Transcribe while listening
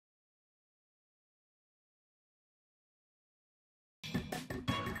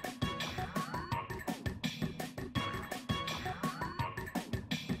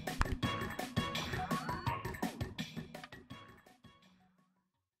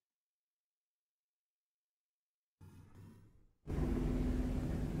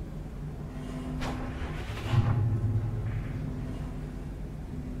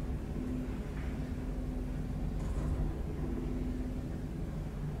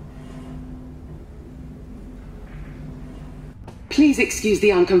Please excuse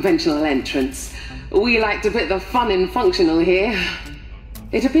the unconventional entrance. We like to put the fun in functional here.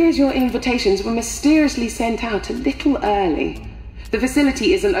 It appears your invitations were mysteriously sent out a little early. The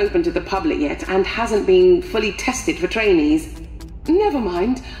facility isn't open to the public yet and hasn't been fully tested for trainees. Never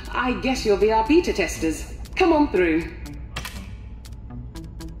mind, I guess you'll be our beta testers. Come on through.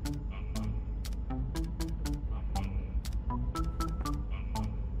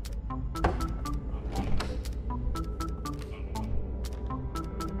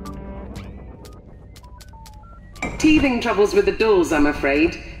 Teething troubles with the doors, I'm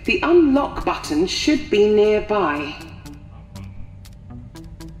afraid. The unlock button should be nearby.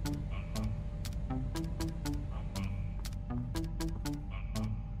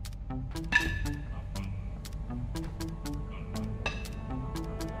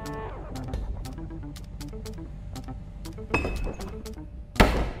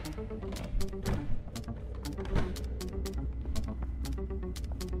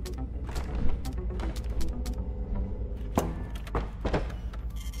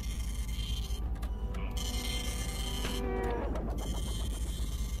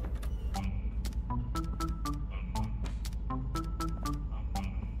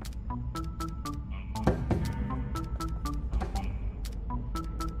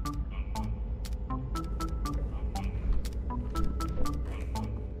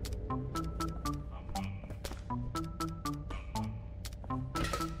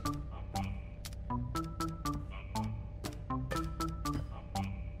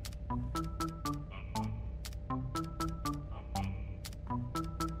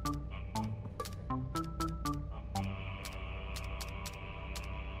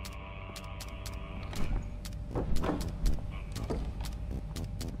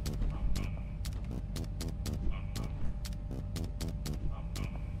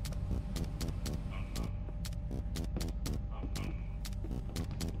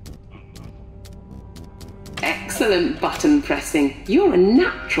 Excellent button pressing. You're a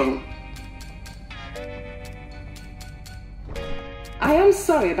natural. I am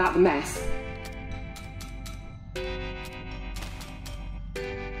sorry about the mess.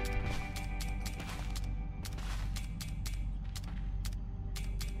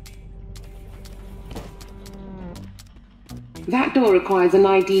 That door requires an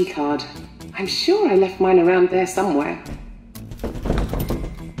ID card. I'm sure I left mine around there somewhere.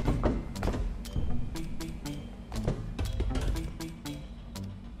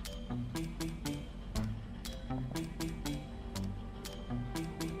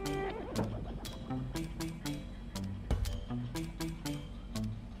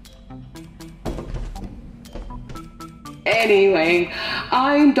 Anyway,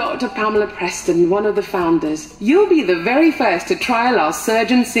 I'm Dr. Pamela Preston, one of the founders. You'll be the very first to trial our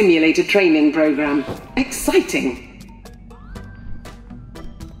surgeon simulator training program. Exciting!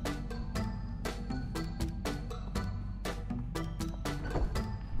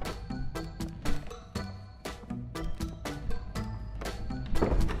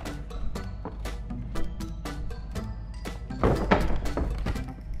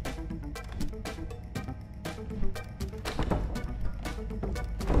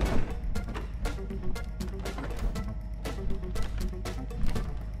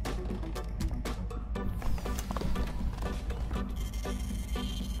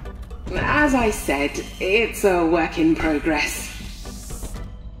 As I said, it's a work in progress.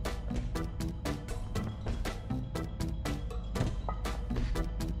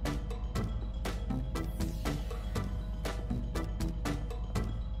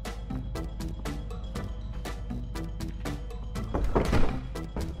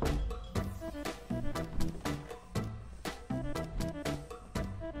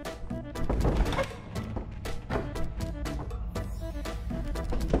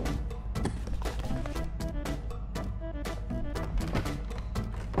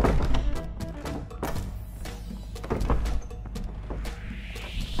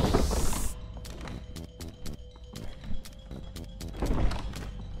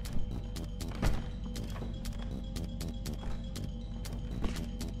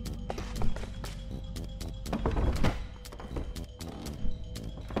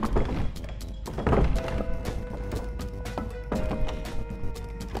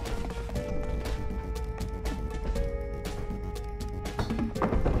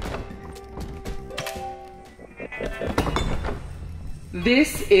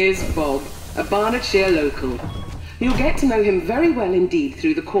 This is Bob, a Barnardshire local. You'll get to know him very well indeed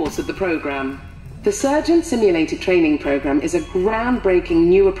through the course of the program. The Surgeon Simulated Training Program is a groundbreaking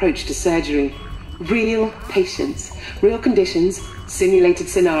new approach to surgery. Real patients, real conditions, simulated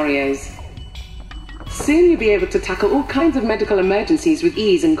scenarios. Soon you'll be able to tackle all kinds of medical emergencies with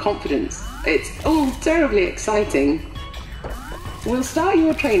ease and confidence. It's all terribly exciting. We'll start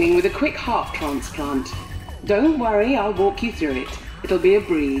your training with a quick heart transplant. Don't worry, I'll walk you through it. It'll be a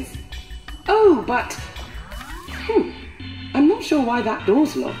breeze. Oh, but... I'm not sure why that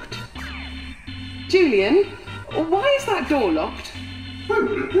door's locked. Julian, why is that door locked?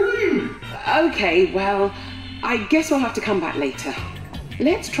 Okay, well, I guess we'll have to come back later.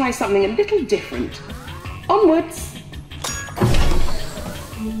 Let's try something a little different. Onwards!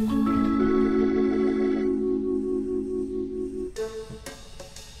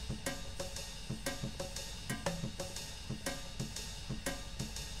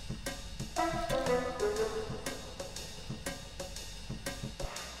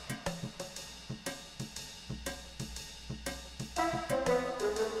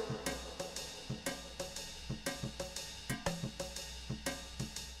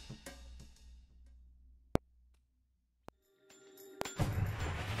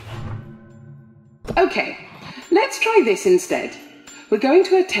 Okay, let's try this instead. We're going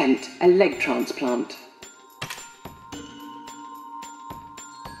to attempt a leg transplant.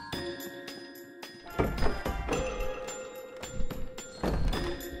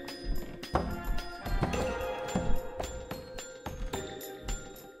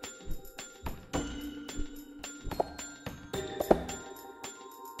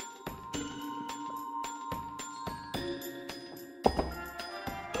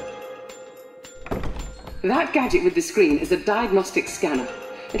 That gadget with the screen is a diagnostic scanner.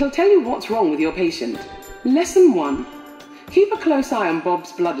 It'll tell you what's wrong with your patient. Lesson 1. Keep a close eye on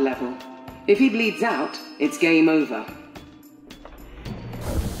Bob's blood level. If he bleeds out, it's game over.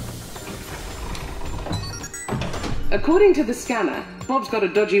 According to the scanner, Bob's got a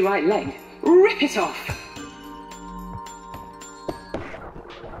dodgy right leg. Rip it off!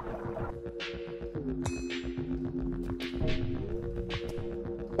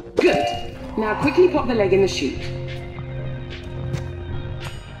 Good. Now quickly pop the leg in the chute.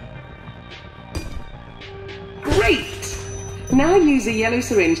 Great! Now use a yellow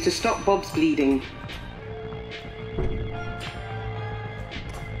syringe to stop Bob's bleeding.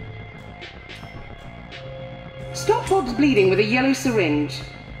 Stop Bob's bleeding with a yellow syringe.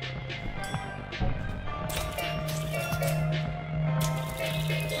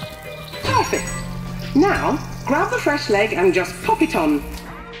 Perfect! Now, grab the fresh leg and just pop it on.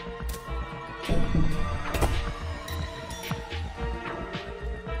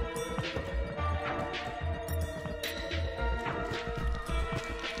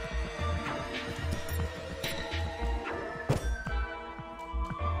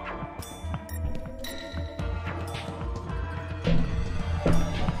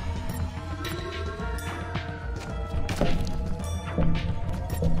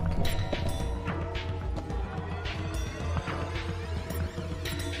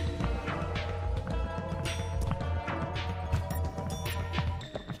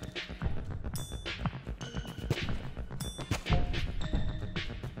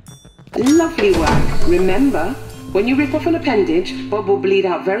 Lovely work. Remember, when you rip off an appendage, Bob will bleed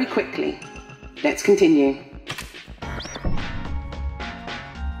out very quickly. Let's continue.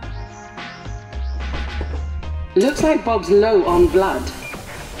 Looks like Bob's low on blood.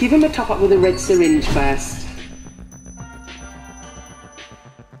 Give him a top-up with a red syringe first.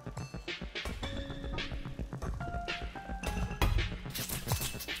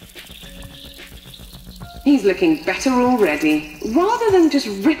 He's looking better already. Rather than just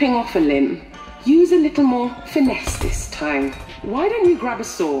ripping off a limb, use a little more finesse this time. Why don't you grab a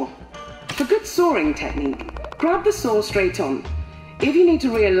saw? For good sawing technique, grab the saw straight on. If you need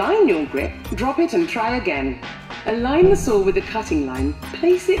to realign your grip, drop it and try again. Align the saw with the cutting line,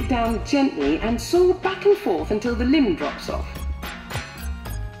 place it down gently and saw back and forth until the limb drops off.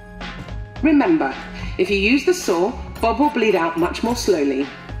 Remember, if you use the saw, Bob will bleed out much more slowly.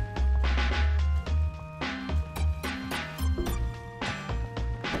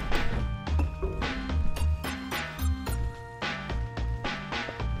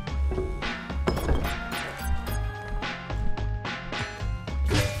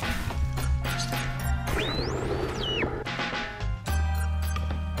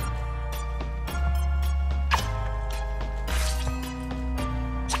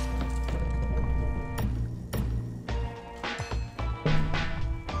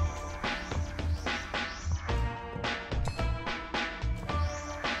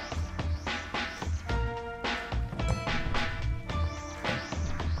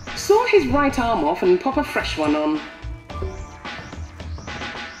 Saw his right arm off and pop a fresh one on.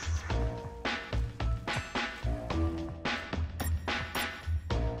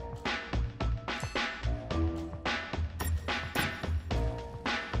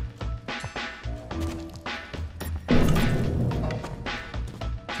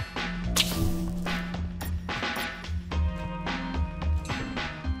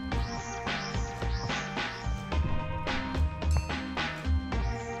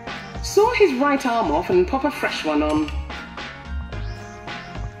 Saw his right arm off and pop a fresh one on.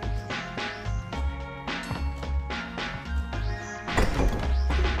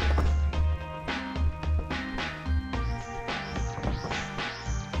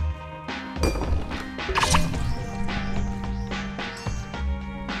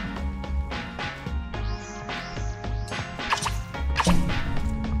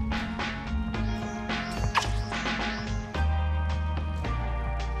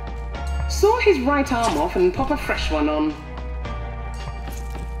 Saw his right arm off and pop a fresh one on.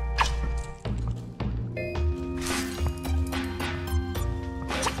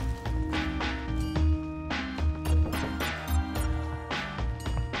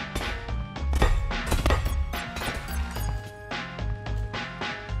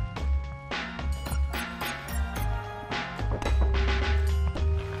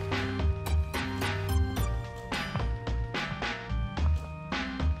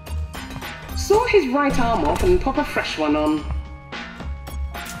 Saw his right arm off and pop a fresh one on.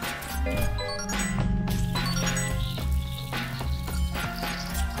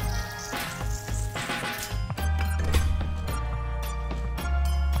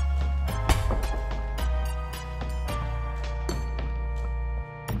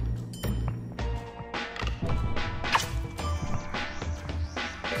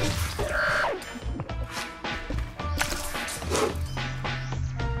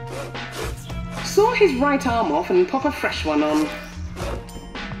 Saw his right arm off and pop a fresh one on.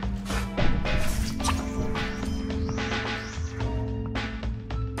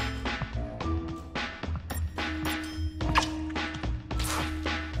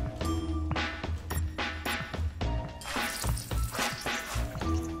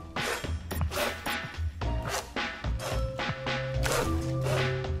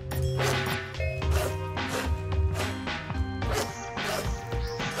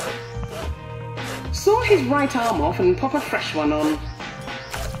 Saw his right arm off and pop a fresh one on.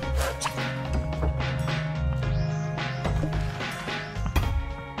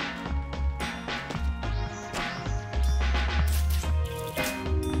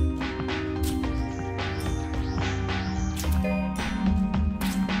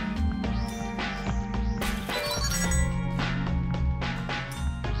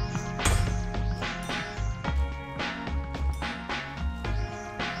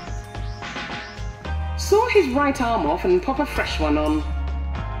 Saw his right arm off and pop a fresh one on.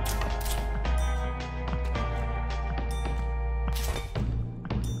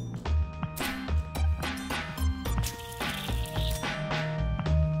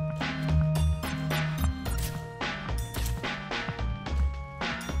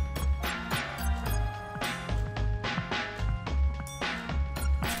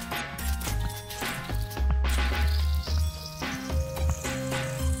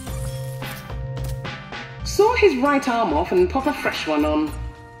 Saw his right arm off and pop a fresh one on.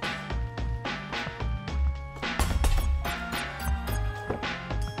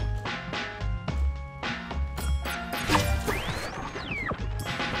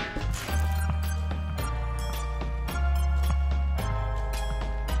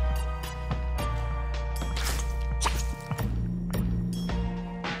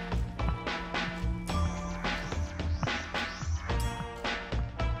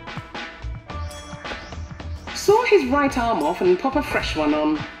 Saw his right arm off and pop a fresh one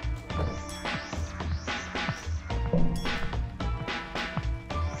on.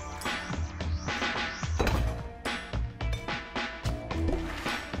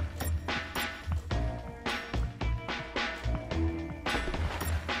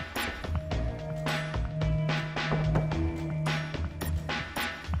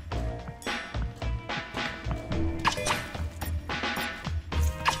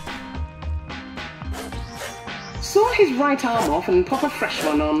 Saw his right arm off and pop a fresh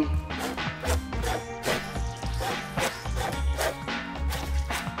one on.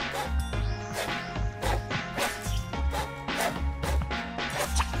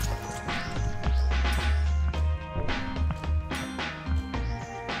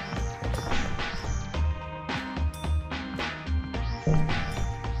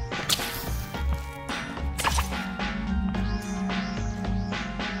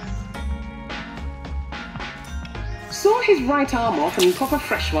 Saw his right arm off and pop a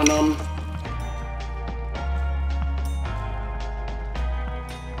fresh one on.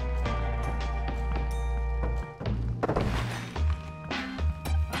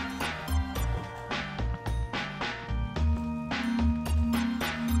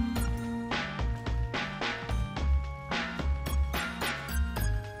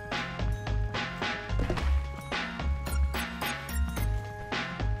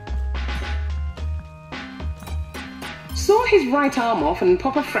 Saw his right arm off and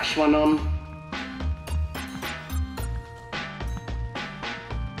pop a fresh one on.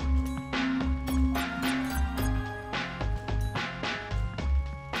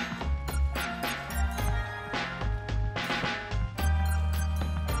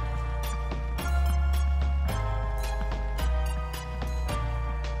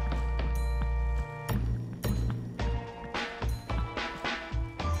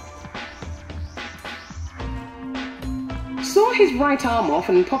 Saw his right arm off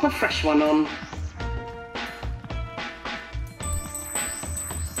and pop a fresh one on.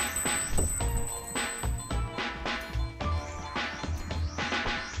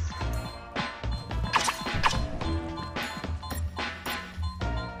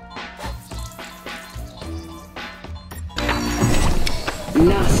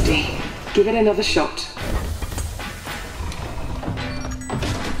 Nasty. Give it another shot.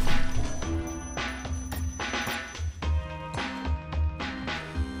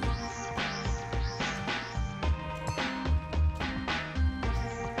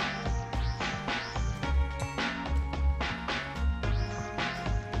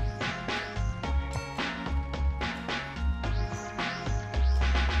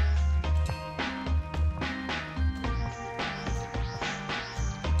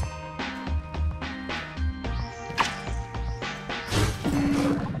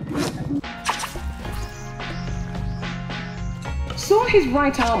 Saw his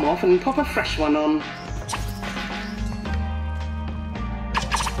right arm off and pop a fresh one on.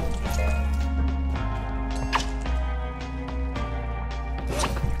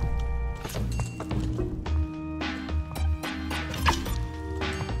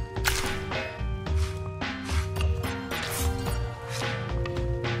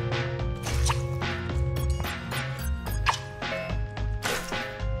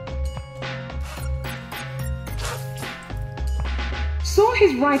 Saw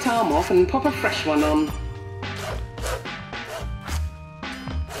his right arm off and pop a fresh one on.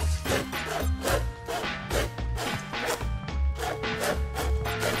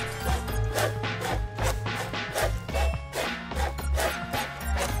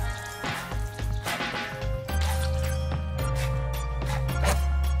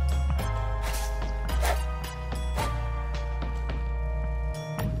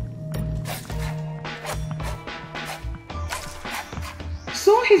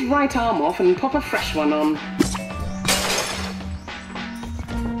 Saw his right arm off and pop a fresh one on.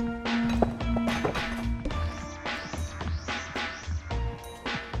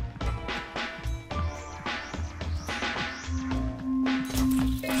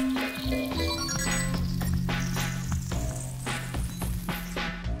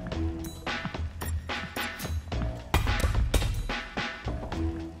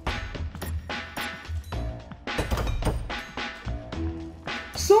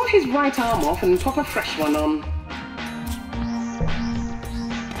 Saw his right arm off and pop a fresh one on.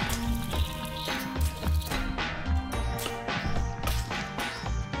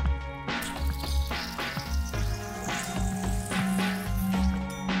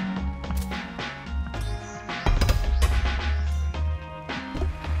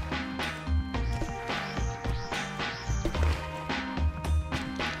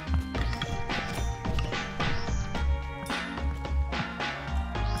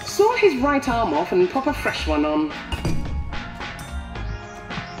 Saw his right arm off and pop a fresh one on.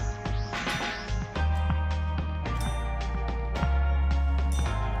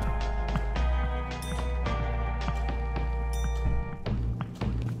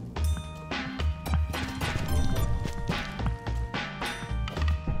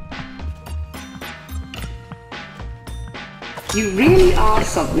 You really are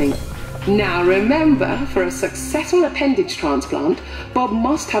something. Now remember, for a successful appendage transplant, Bob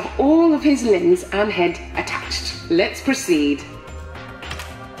must have all of his limbs and head attached. Let's proceed.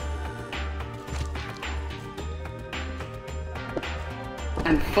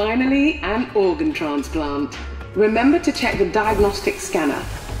 And finally, an organ transplant. Remember to check the diagnostic scanner.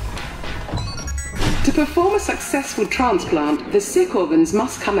 To perform a successful transplant, the sick organs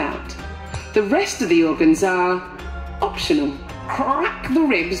must come out. The rest of the organs are optional. Crack the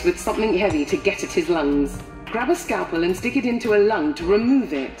ribs with something heavy to get at his lungs. grab a scalpel and stick it into a lung to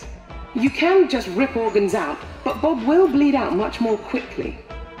remove it. You can just rip organs out, but Bob will bleed out much more quickly.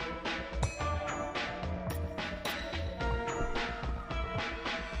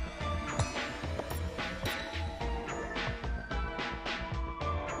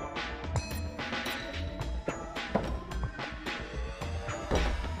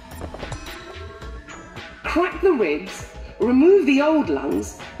 Crack the ribs, remove the old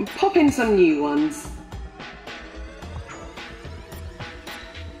lungs, and pop in some new ones.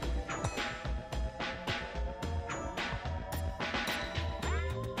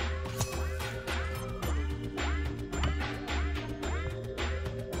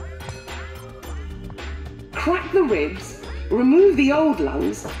 Crack the ribs, remove the old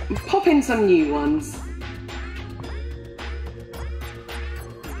lungs, and pop in some new ones.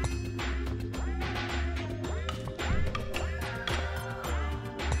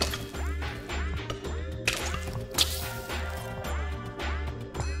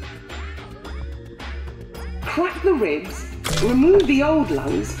 Crack the ribs, remove the old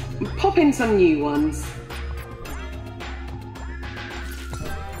lungs, and pop in some new ones.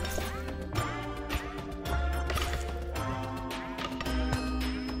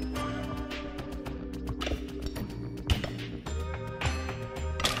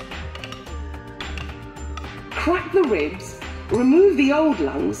 Crack the ribs, remove the old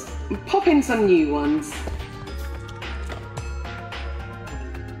lungs, and pop in some new ones.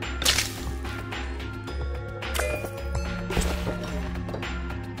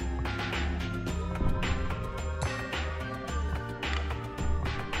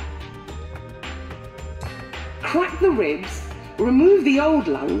 Crack the ribs, remove the old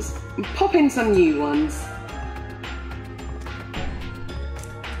lungs, and pop in some new ones.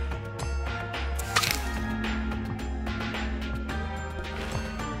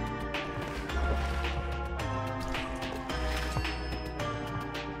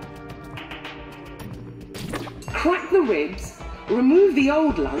 Crack the ribs, remove the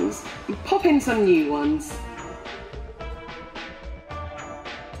old lungs, and pop in some new ones.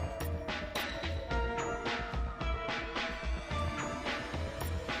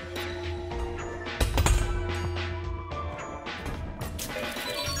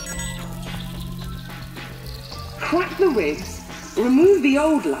 Crack the ribs, remove the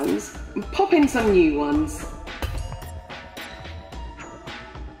old lungs, and pop in some new ones.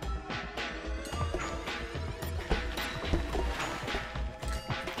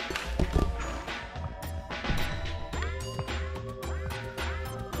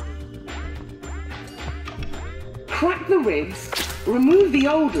 Crack the ribs, remove the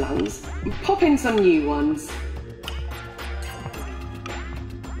old lungs, and pop in some new ones.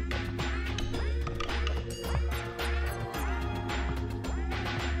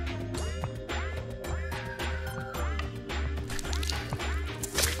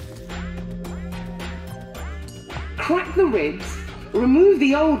 Crack the ribs, remove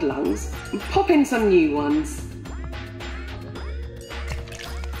the old lungs, and pop in some new ones.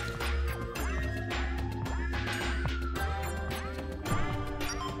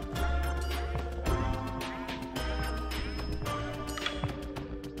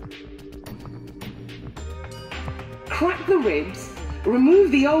 Crack the ribs,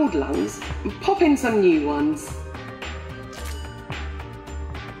 remove the old lungs, and pop in some new ones.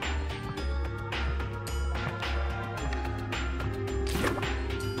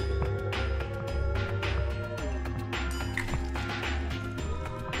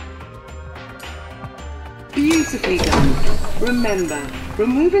 Beautifully done. Remember,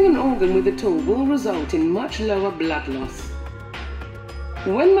 removing an organ with a tool will result in much lower blood loss.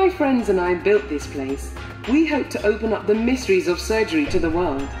 When my friends and I built this place, we hoped to open up the mysteries of surgery to the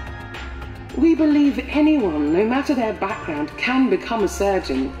world. We believe anyone, no matter their background, can become a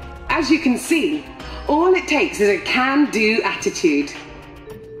surgeon. As you can see, all it takes is a can-do attitude.